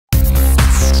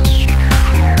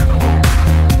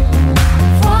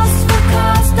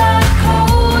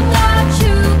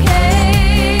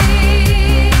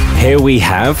Here we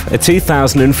have a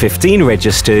 2015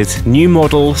 registered new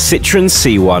model Citroen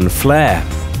C1 Flare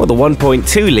with a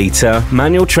 1.2-litre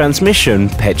manual transmission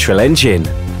petrol engine.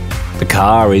 The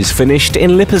car is finished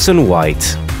in Lipizan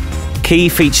white. Key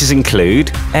features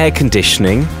include air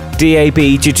conditioning,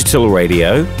 DAB digital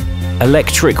radio,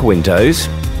 electric windows,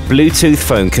 Bluetooth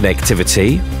phone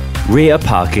connectivity, rear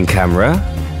parking camera,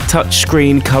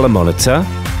 touchscreen colour monitor,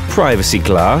 privacy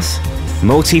glass,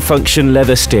 multifunction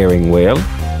leather steering wheel,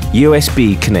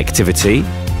 USB connectivity,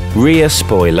 rear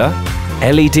spoiler,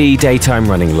 LED daytime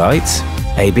running lights,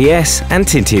 ABS and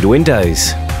tinted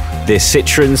windows. This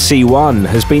Citroen C1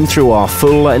 has been through our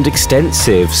full and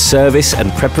extensive service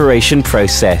and preparation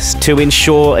process to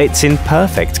ensure it's in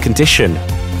perfect condition.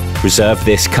 Reserve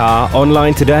this car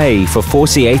online today for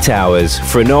 48 hours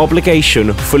for an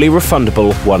obligation fully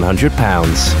refundable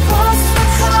 £100.